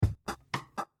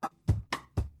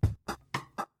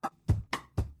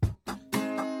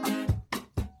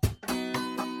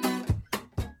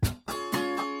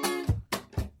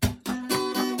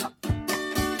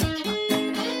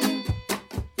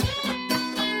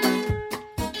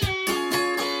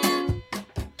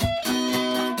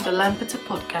the Lampeter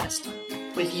Podcast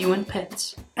with Iwan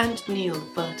and Neill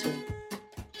Burton.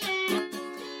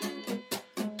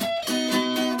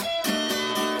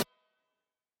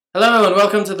 Hello and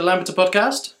welcome to the Lampeter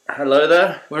Podcast. Hello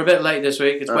there. We're a bit late this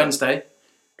week. It's Wednesday.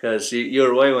 Because you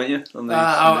were away, weren't you?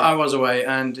 I was away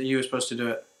and you were supposed to do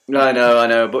it. I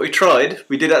know. But we tried.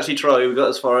 We did actually try. We got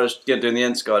as far as doing the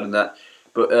Ents guide and that.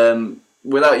 But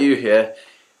without you here,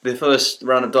 the first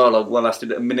round of dialogue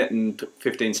lasted 1 minute and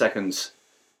 15 seconds.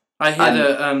 I hear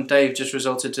that Dave just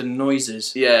resulted in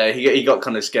noises. Yeah, he got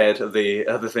kind of scared of the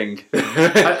other thing.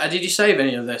 Did you save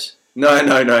any of this? No.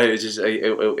 It was just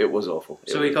it was awful.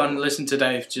 So we can't listen to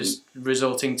Dave just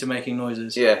resulting to making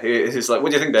noises. Yeah, it's like,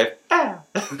 what do you think, Dave?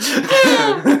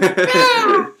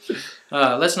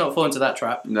 Let's not fall into that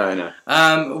trap. No.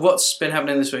 What's been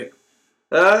happening this week?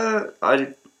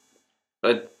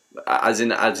 As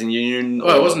in union.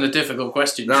 Well, it wasn't a difficult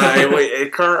question. No,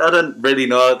 I don't really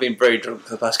know. I've been very drunk for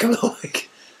the past couple of weeks.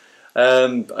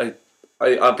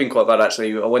 I've been quite bad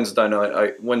actually. Wednesday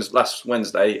night, last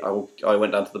Wednesday, I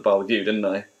went down to the bar with you, didn't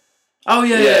I? Oh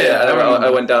yeah. I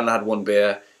went down and had one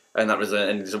beer, and that was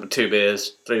ended up with 2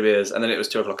 beers, 3 beers, and then it was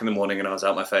 2 o'clock in the morning, and I was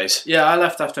out my face. Yeah, I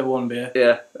left after 1 beer.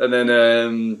 Yeah, and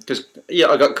then because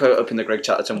I got caught up in the Greg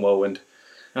Chatterton whirlwind.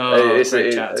 Oh, Greg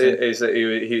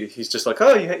Chatterton. He's just like,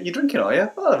 oh, you're drinking, are you?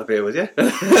 I'll have a beer with you.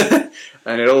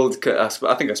 And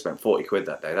I think I spent 40 quid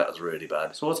that day. That was really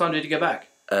bad. So what time did you get back?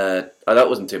 That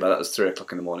wasn't too bad. That was 3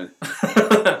 o'clock in the morning.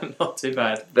 Not too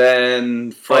bad.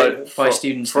 Then Friday,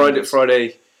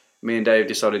 me and Dave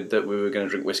decided that we were going to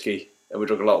drink whiskey, and we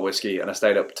drank a lot of whiskey. And I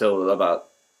stayed up till about,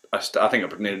 I think I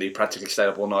nearly practically stayed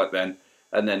up all night then.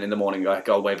 And then in the morning, I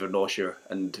got a wave of nausea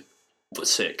and was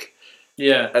sick.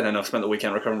 Yeah. And then I've spent the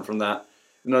weekend recovering from that.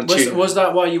 Was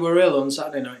that why you were ill on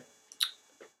Saturday night?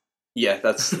 Yeah,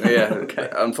 okay.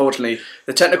 Unfortunately,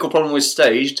 the technical problem was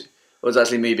staged. Was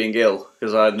actually me being ill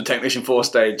because I had the technician 4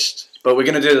 staged. But we're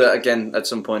going to do that again at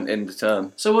some point in the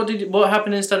term. So what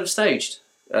happened instead of staged?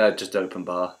 Just open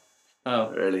bar.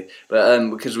 Oh, really? But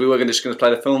because we were just going to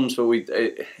play the films, but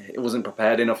it wasn't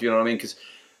prepared enough. You know what I mean? Because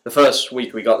the first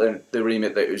week we got the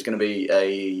remit that it was going to be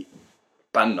a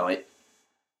band night.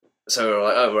 So we were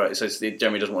like, oh right, so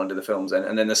Jeremy doesn't want to do the films then.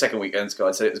 And then the second weekend's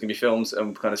guide said it was going to be films,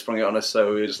 and kind of sprung it on us.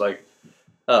 So we were just like,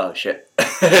 oh shit.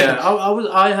 Yeah,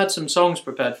 I had some songs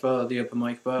prepared for the open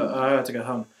mic, but I had to go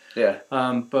home. Yeah.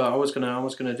 But I was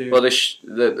gonna do. Well,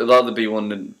 there'll either be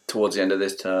one towards the end of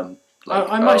this term.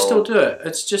 I might still do it.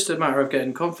 It's just a matter of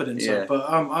getting confidence up. But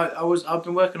I've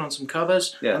been working on some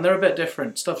covers, and they're a bit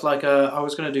different. Stuff like I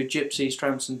was gonna do "Gypsies,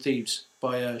 Tramps and Thieves"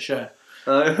 by Cher.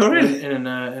 Oh really? In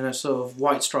a sort of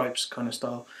White Stripes kind of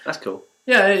style. That's cool.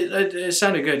 Yeah, it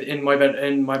sounded good in my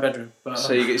bedroom. But,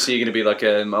 so you're going to be like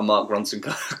a Mark Ronson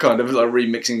kind of like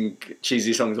remixing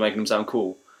cheesy songs and making them sound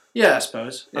cool? Yeah, I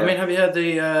suppose. Yeah. I mean, have you heard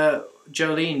the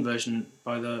Jolene version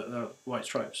by the White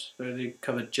Stripes? They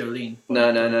covered Jolene.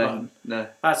 No.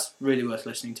 That's really worth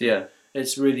listening to. Yeah.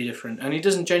 It's really different. And he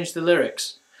doesn't change the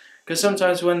lyrics. Because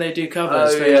sometimes when they do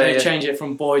covers, they change it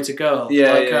from boy to girl.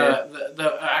 Yeah,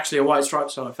 actually, a White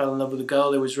Stripes song, I Fell in Love with a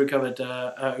Girl, it was recovered.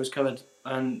 It was covered.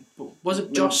 And was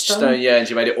it Josh Stone? Yeah, and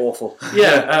she made it awful.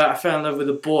 Yeah, I fell in love with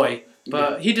a boy,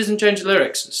 but he doesn't change the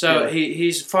lyrics. So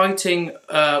he's fighting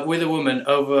with a woman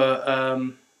over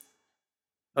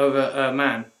a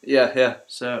man. Yeah.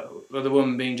 So the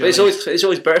woman being Jolene. It's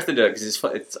always better to do it because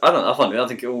I find it. I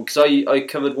think because I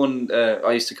covered one.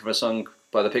 I used to cover a song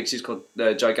by the Pixies called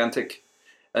 "Gigantic,"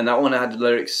 and that one had the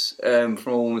lyrics from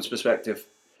a woman's perspective.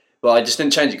 But I just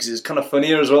didn't change it because it's kind of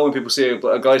funnier as well when people see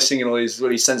a guy singing all these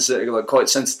really sensitive, like quite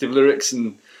sensitive lyrics,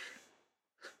 and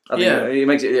I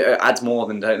think it adds more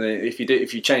than if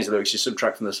you change the lyrics, you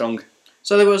subtract from the song.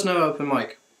 So there was no open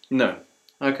mic. No.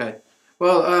 Okay.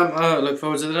 Well, I look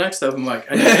forward to the next open mic.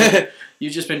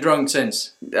 You've just been drunk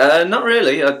since. Not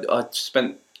really. I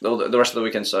spent the rest of the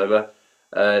weekend sober.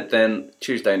 Then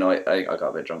Tuesday night I got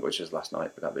a bit drunk, which was last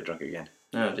night. I got a bit drunk again.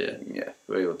 Oh dear. Yeah,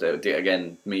 we will do it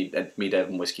again. Me, Dave,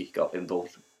 and whiskey got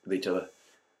involved with each other.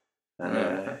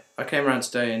 I came around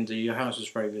today, and your house was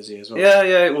very busy as well.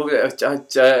 Yeah. Well,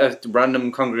 a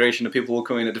random congregation of people all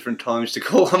coming at different times to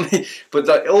call on me,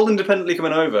 but all independently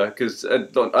coming over because I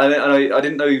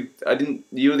didn't know.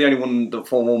 You were the only one that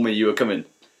forewarned me you were coming.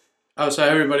 Oh, so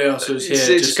everybody else was here.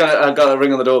 Just kind of, I got a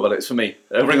ring on the doorbell. It's for me.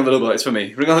 Ring on the doorbell. It's for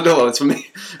me. Ring on the doorbell. It's for me.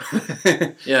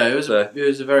 Yeah, it was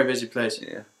a very busy place.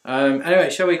 Yeah. Anyway,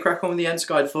 shall we crack on with the Ents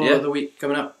guide for the week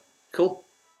coming up? Cool.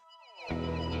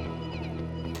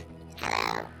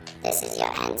 Hello, this is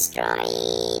your Ents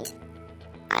droid.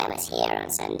 I was here on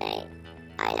Sunday.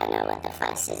 I don't know what the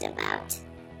fuss is about.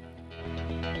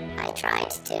 I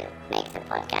tried to make the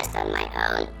podcast on my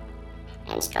own,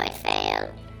 Ents droid fail.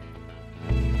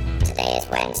 Today is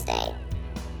Wednesday.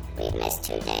 We've missed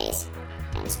 2 days.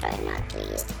 Ents droid not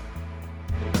pleased.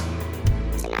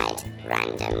 Tonight,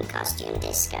 random costume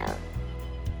disco.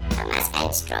 Come as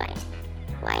Ents droid.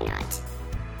 Why not?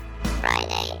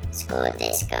 Friday, school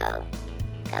disco.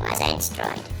 Come as Ents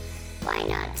droid. Why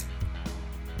not?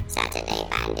 Saturday,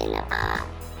 band in the bar.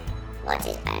 What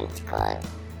is band called?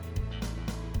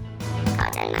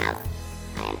 Cottonmouth,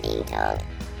 I am being told.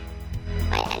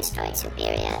 By Ents droid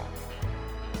superior.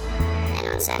 And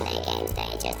on Sunday games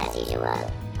day, just as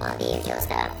usual, all the usual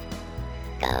stuff.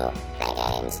 Go, play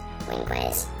games, win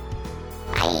quiz.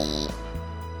 Bye.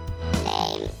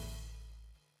 Lame.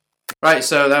 Right,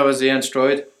 so that was the Ents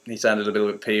droid. He sounded a little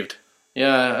bit peeved.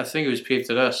 Yeah, I think he was peeved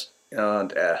at us. Oh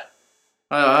dear.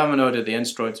 I'm annoyed at the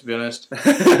Ents droid, to be honest.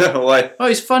 Why? Oh,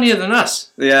 he's funnier than us.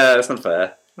 Yeah, that's not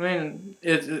fair. I mean,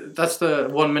 that's the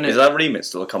 1 minute. Is that Remit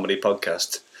still a comedy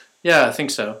podcast? Yeah, I think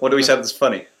so. What do we say that's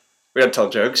funny? We don't tell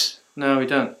jokes. No, we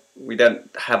don't. We don't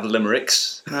have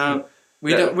limericks. No,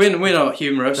 we don't. We're not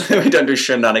humorous. We don't do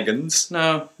shenanigans.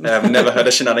 No, I've never heard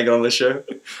a shenanigan on the show.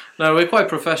 No, we're quite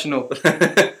professional.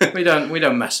 We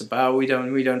don't mess about. We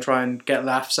don't try and get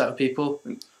laughs out of people.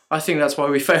 I think that's why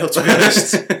we failed, to be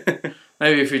honest.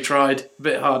 Maybe if we tried a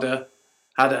bit harder,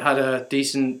 had a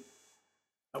decent.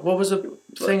 What was the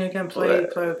thing again?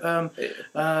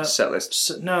 Set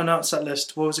list. No, not set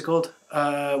list. What was it called?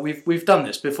 We've done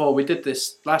this before. We did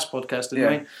this last podcast, didn't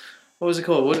we? What was it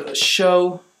called?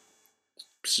 Show.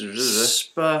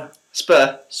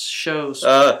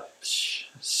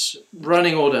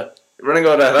 Running order. Running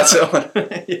order. That's the one.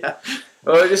 Yeah.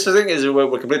 Well, just the thing is,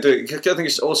 we're completely. I think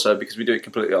it's also because we do it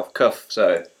completely off cuff.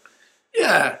 So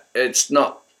yeah, it's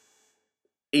not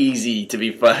easy to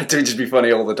be fun, to just be funny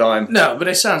all the time. No, but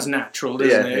it sounds natural,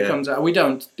 doesn't it? It comes out. We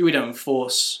don't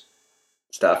force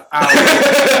stuff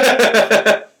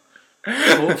out.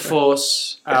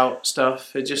 Force out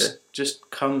stuff. It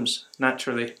just comes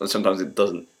naturally. And sometimes it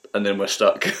doesn't, and then we're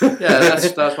stuck. Yeah,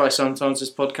 that's why sometimes this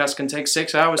podcast can take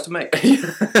 6 hours to make.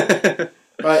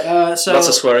 Right. So lots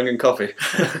of swearing and coffee.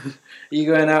 Are you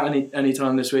going out any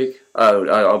time this week?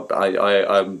 Oh,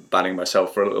 I'm banning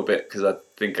myself for a little bit because I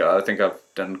think I've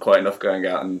done quite enough going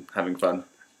out and having fun.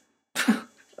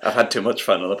 I've had too much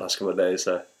fun on the past couple of days,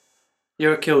 so.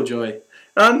 You're a killjoy.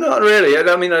 Not really.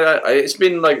 I mean, it's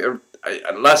been like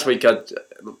last week. I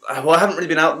haven't really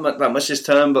been out that much this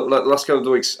term, but like the last couple of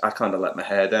weeks, I kind of let my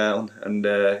hair down, and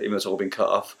even though it's all been cut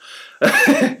off,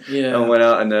 and went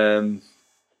out and.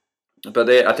 But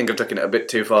I think I've taken it a bit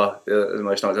too far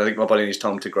most nights. I think my body needs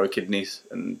time to grow kidneys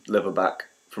and liver back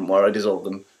from where I dissolved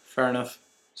them. Fair enough.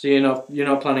 So you're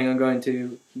not planning on going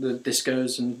to the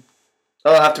discos and?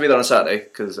 Oh, I have to be there on Saturday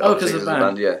because of the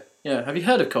band. Yeah. Yeah. Have you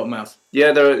heard of Cottonmouth?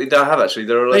 Yeah, I have actually.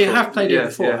 They have played it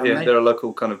before, haven't they? They're a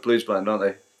local kind of blues band, aren't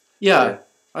they? Yeah.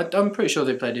 I'm pretty sure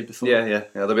they played it before. Yeah.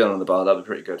 They'll be on the bar. That'd be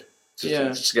pretty good.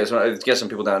 Just to get some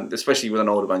people down, especially with an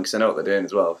older band, because they know what they're doing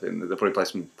as well. They'll probably play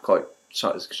some quite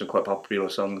popular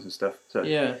songs and stuff. So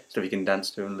stuff you can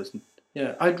dance to and listen.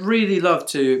 Yeah, I'd really love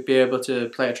to be able to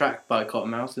play a track by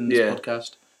Cottonmouth in this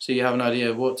podcast, so you have an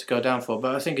idea of what to go down for.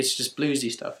 But I think it's just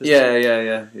bluesy stuff. Isn't it?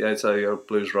 Yeah. So you're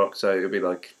blues rock, so it'll be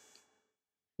like.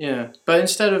 Yeah, but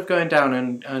instead of going down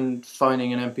and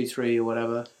finding an MP3 or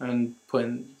whatever and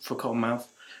putting for Cottonmouth,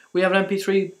 we have an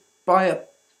MP3 by a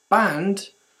band.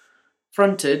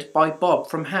 Fronted by Bob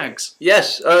from Hags.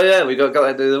 Yes. Oh yeah, we got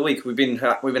that the other week. We've been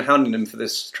hounding him for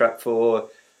this track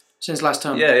since last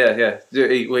time. Yeah.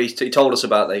 He told us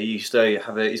about that. He used to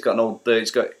have it. He's got an old.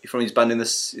 He's got from his band in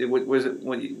this. Was it?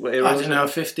 What era I don't know,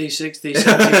 50s, 60s,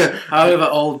 70s. However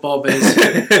old Bob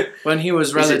is. When he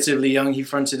was relatively young, he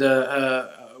fronted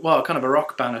kind of a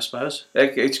rock band, I suppose.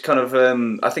 It's kind of.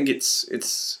 I think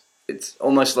it's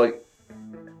almost like.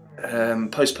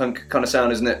 Post-punk kind of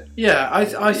sound, isn't it? Yeah,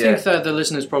 I think that the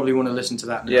listeners probably want to listen to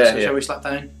that now. Yeah, so shall we slap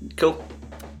that in? Cool.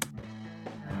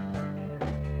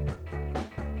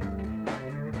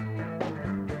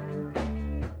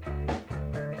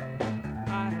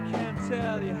 I can't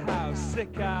tell you how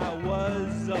sick I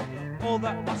was of all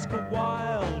that Oscar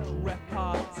Wilde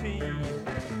repartee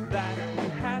that we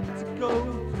had to go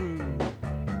through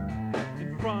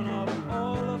in front of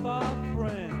all of our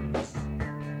friends.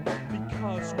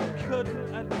 Because we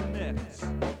couldn't admit,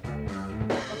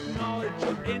 acknowledge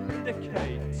or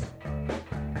indicate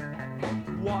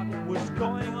what was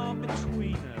going on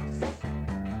between us.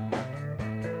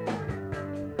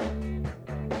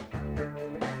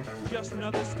 Just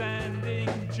another standing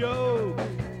joke,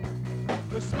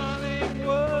 a smiling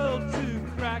world to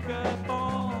crack a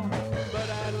bomb. But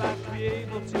I'd like to be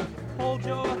able to hold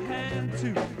your hand,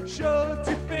 to show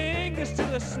 2 fingers us to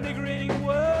the sniggering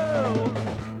world.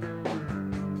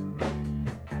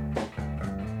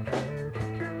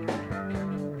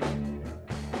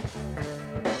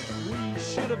 We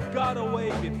should have got away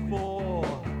before,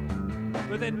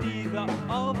 but then neither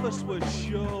of us was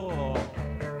sure.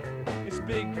 It's a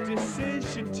big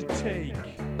decision to take,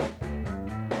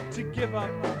 to give up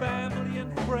family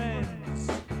and friends,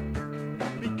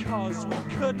 because we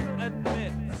couldn't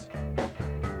admit,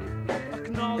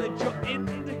 acknowledge or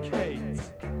indicate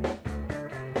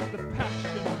the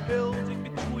passion building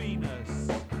between us.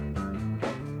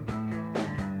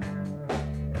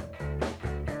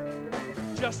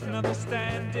 Just another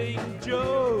standing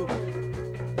joke,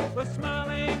 a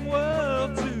smiling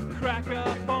world to crack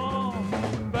up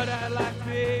on. But I'd like to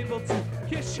be able to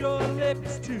kiss your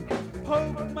lips, to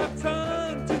poke my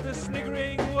tongue to the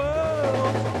sniggering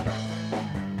world.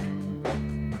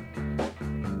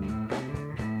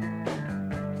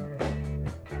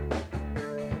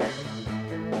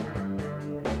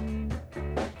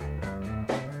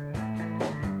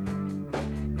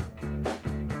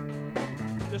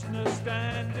 Just no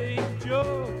standing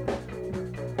joke,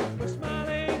 a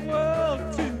smiling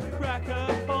world to crack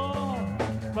up on.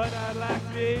 But I'd like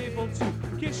to be able to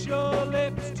kiss your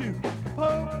lips, to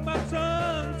poke my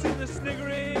tongue to the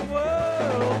sniggering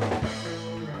world.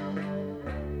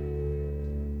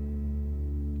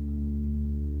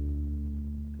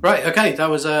 Right, okay, that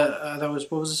was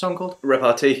what was the song called?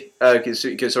 Repartee.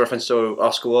 It gives a reference to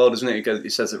Oscar Wilde, doesn't it?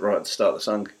 It says it right at the start of the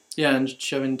song. Yeah, and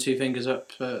showing two fingers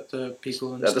up at the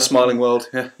people and At stuff. the smiling world,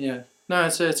 yeah. Yeah. No,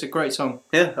 it's a great song.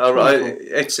 Yeah,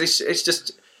 it's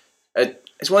just...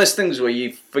 It's one of those things where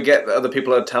you forget that other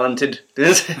people are talented.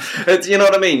 You know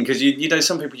what I mean? Because you know,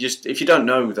 some people just, if you don't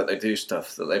know that they do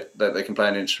stuff, that they can play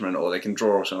an instrument or they can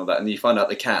draw or something like that, and you find out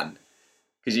they can,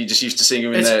 because you're just used to seeing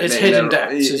them in their... It's hidden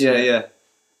depths, isn't it? Yeah.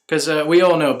 Because we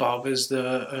all know Bob as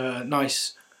the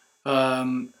nice... I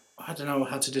don't know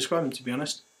how to describe him, to be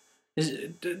honest.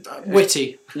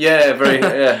 Witty. Yeah, very...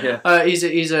 yeah.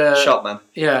 He's a... Sharp man.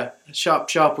 Yeah,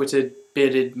 sharp-witted,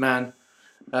 bearded man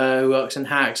who works in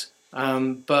Hags.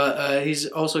 But he's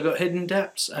also got hidden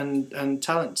depths and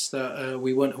talents that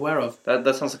we weren't aware of.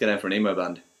 That sounds like an name for an emo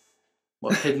band.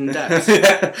 What, hidden depths?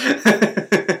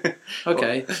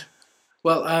 Okay.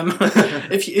 Well,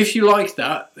 if you like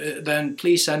that, then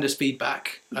please send us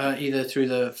feedback either through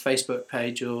the Facebook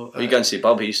page or you go and see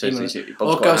Bob. He says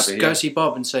or go see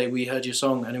Bob and say we heard your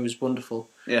song and it was wonderful.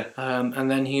 Yeah. And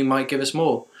then he might give us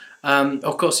more.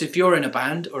 Of course, if you're in a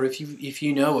band or if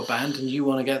you know a band and you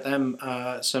want to get them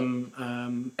some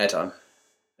airtime.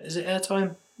 Is it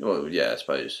airtime? Well, yeah, I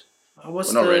suppose.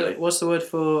 What's really. What's the word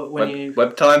for when you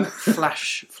web time?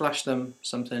 flash them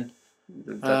something?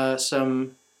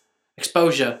 Some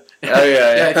exposure. Oh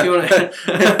yeah. If you want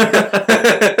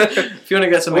to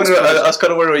get some exposure. I was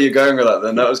kind of wondering where you're going with that.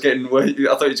 Then I was getting. I thought you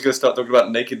were just going to start talking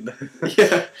about naked.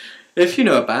 Yeah. If you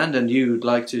know a band and you'd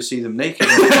like to see them naked,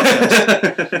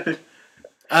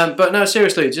 but no,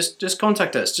 seriously, just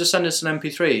contact us. Just send us an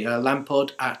MP3,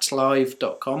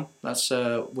 lampod@live.com. That's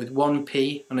with one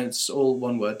P, and it's all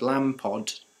one word,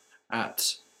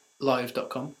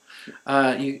 lampod@live.com.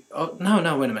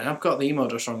 No, wait a minute, I've got the email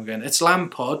address wrong again. It's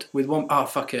lampod with one... Oh,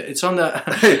 fuck it. It's on the...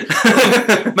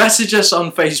 Message us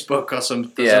on Facebook or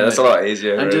something. Yeah, that's a lot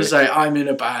easier. And really. just say, I'm in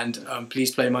a band,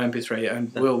 please play my MP3,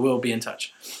 and we'll be in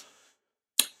touch.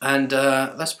 And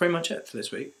that's pretty much it for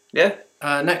this week. Yeah.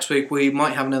 Next week we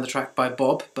might have another track by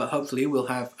Bob, but hopefully we'll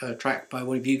have a track by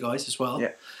one of you guys as well.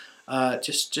 Yeah.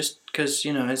 Just because,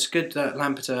 you know, it's good that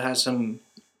Lampeter has some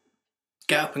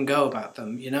get up and go about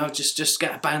them, you know, just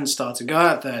get a band started, go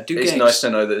out there, do gigs. It's nice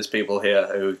to know that there's people here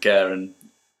who care and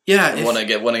want to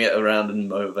get around and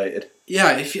motivated.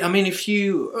 Yeah, if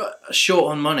you are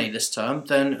short on money this term,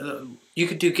 then you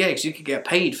could do gigs, you could get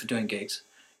paid for doing gigs.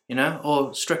 You know,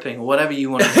 or stripping, or whatever you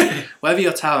want to do. Whatever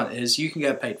your talent is, you can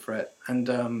get paid for it. And,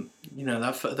 you know,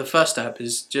 the first step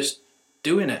is just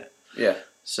doing it. Yeah.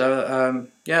 So,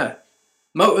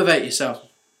 motivate yourself.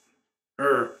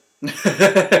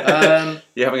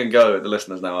 You're having a go at the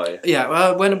listeners now, are you? Yeah,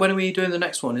 well, when are we doing the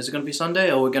next one? Is it going to be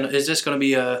Sunday, or is this going to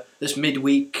be this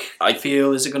midweek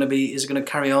feel? Is it going to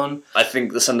carry on? I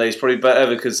think the Sunday is probably better,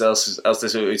 because else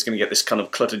it's going to get this kind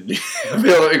of cluttered feel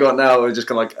that we got now. We're just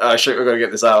kind of like, oh shit, we're going to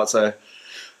get this out, so...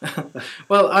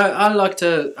 Well, I'd like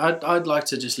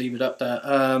to just leave it up there,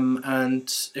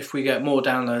 and if we get more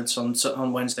downloads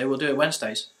on Wednesday, we'll do it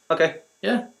Wednesdays. Okay.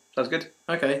 Yeah. Sounds good.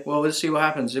 Okay, well, we'll see what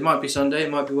happens. It might be Sunday, it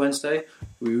might be Wednesday.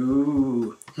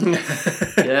 Ooh.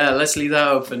 Yeah, let's leave that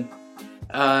open.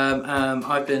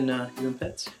 I've been Iwan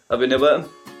Pets. I've been Iwan,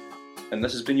 and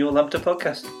this has been your Lampeter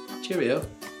Podcast. Cheerio.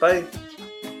 Bye.